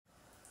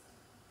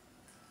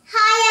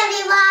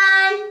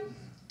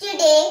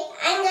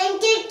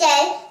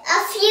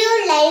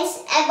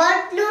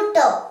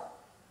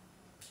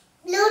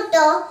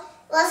Pluto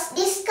was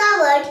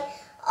discovered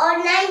on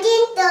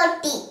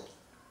 1930.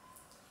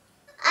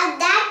 At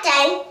that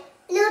time,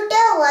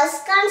 Pluto was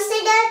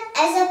considered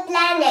as a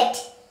planet,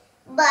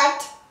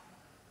 but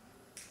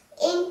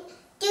in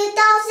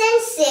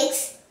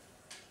 2006,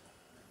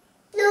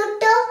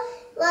 Pluto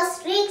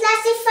was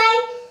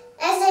reclassified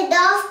as a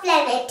dwarf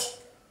planet.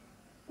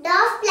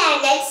 Dwarf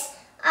planets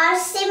are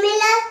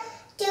similar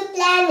to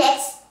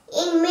planets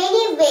in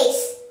many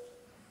ways,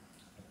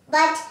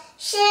 but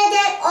share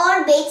their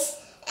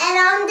orbits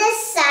around the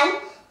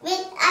Sun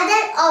with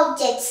other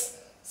objects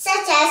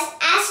such as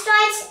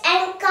asteroids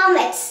and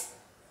comets.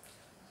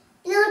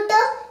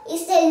 Pluto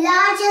is the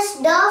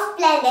largest dwarf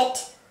planet.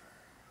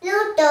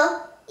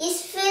 Pluto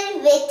is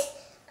filled with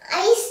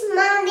ice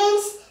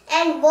mountains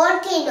and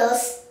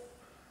volcanoes.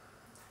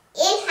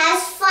 It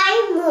has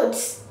 5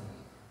 moons.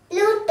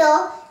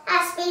 Pluto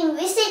has been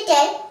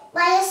visited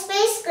by a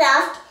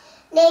spacecraft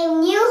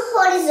named New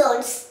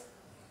Horizons.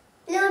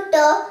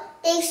 Pluto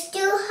takes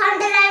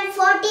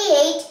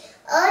 248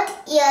 Earth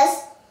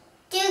years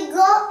to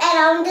go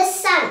around the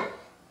Sun.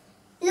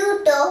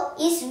 Pluto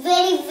is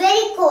very,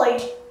 very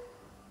cold.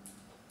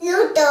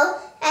 Pluto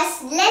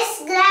has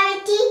less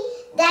gravity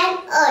than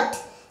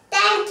Earth.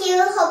 Thank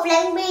you. Hope you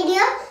like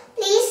video.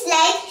 Please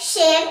like,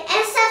 share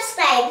and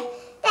subscribe.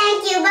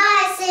 Thank you.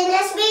 Bye. See you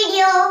next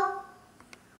video.